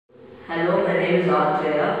Hello, my name is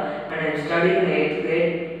Arthreya and I am studying in 8th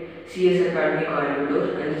grade CS Academy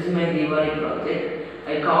Coimbatore, and this is my Diwali project.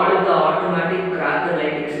 I call it the automatic cracker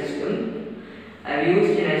lighting system. I have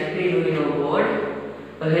used an Arduino board,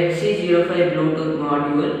 a HC05 Bluetooth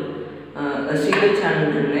module, a single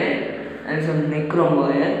channel relay and some nichrome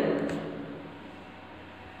wire.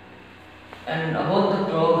 And about the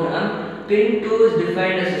program, pin 2 is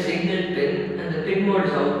defined as a single pin and the pin mode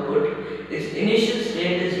is output. Its initial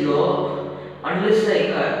state is low unless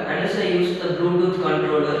I use the Bluetooth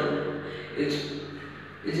controller. Its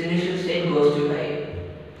initial state goes to high.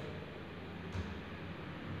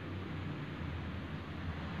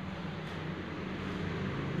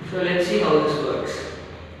 So let's see how this works.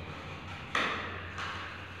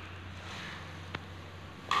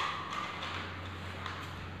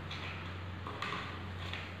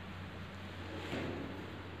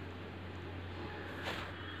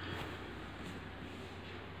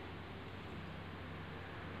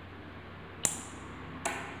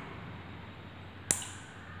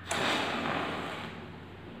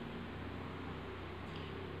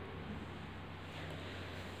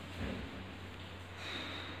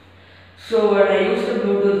 So when I use the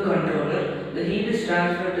Bluetooth controller, the heat is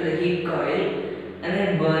transferred to the heat coil and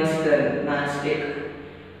then burns the matchstick.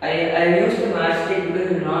 I use the matchstick because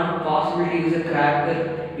it's not possible to use a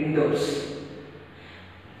cracker indoors.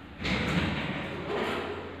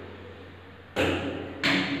 And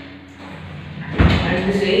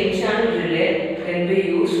this 8-channel relay can be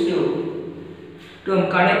used to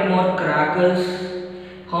connect more crackers.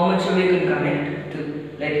 How much we can connect to,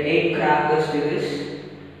 like 8 crackers to this.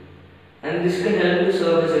 And this can help to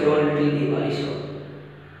serve as your own little Diwali shop.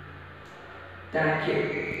 Thank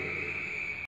you.